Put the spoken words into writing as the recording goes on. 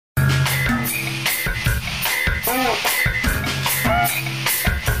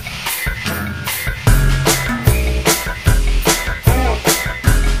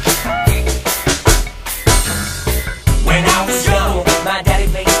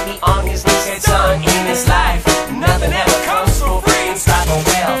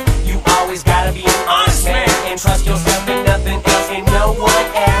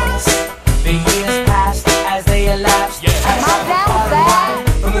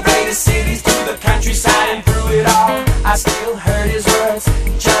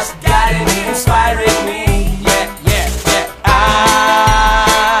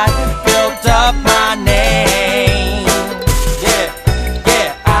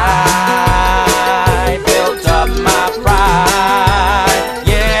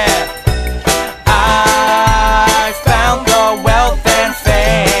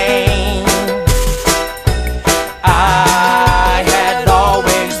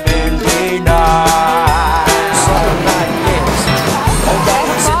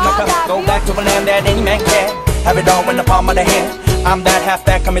it all in the palm of the hand. I'm that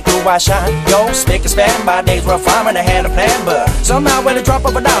halfback coming through, I shine. Yo, spick and span, my days were fine when I had a plan. But somehow with a drop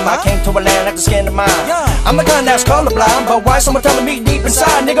of a dime, I came to a land like the skin of mine. I'm the gun that's colorblind, but why someone telling me deep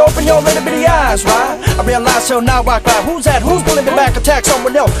inside? Nigga, open your little bitty eyes, right? I realize till now I cry. Who's that? Who's pulling me back? Attack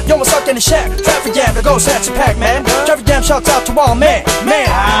someone else. Yo, I'm stuck in the shack. Traffic jam, the ghost that's a pack, man. Traffic jam, shouts out to all men. Man,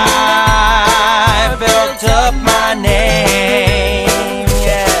 I built up my name.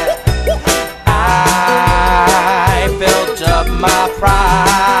 Yeah, I built up my pride.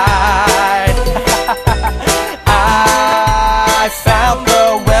 I found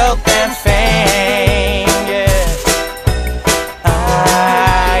the wealth and fame. Yeah,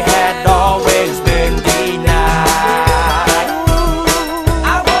 I had always been denied.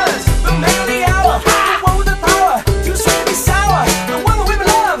 I was the man of the hour, the one with the power to sweet and sour, the one the women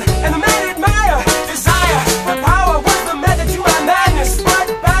love and the men admire. Desire, the power was the method to my madness, but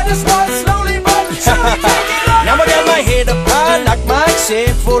badness was slowly but surely taking over. Now I got my head up high, like Mike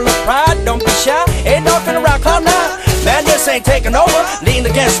said, full of pride. Don't be shy, ain't no finna rock all night. Man, this ain't taking over. Lean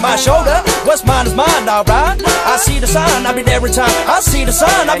against my shoulder. What's mine is mine, alright. I see the sign, I'll be there every time. I see the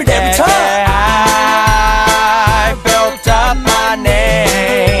sign, I'll be there every time. I built up my name.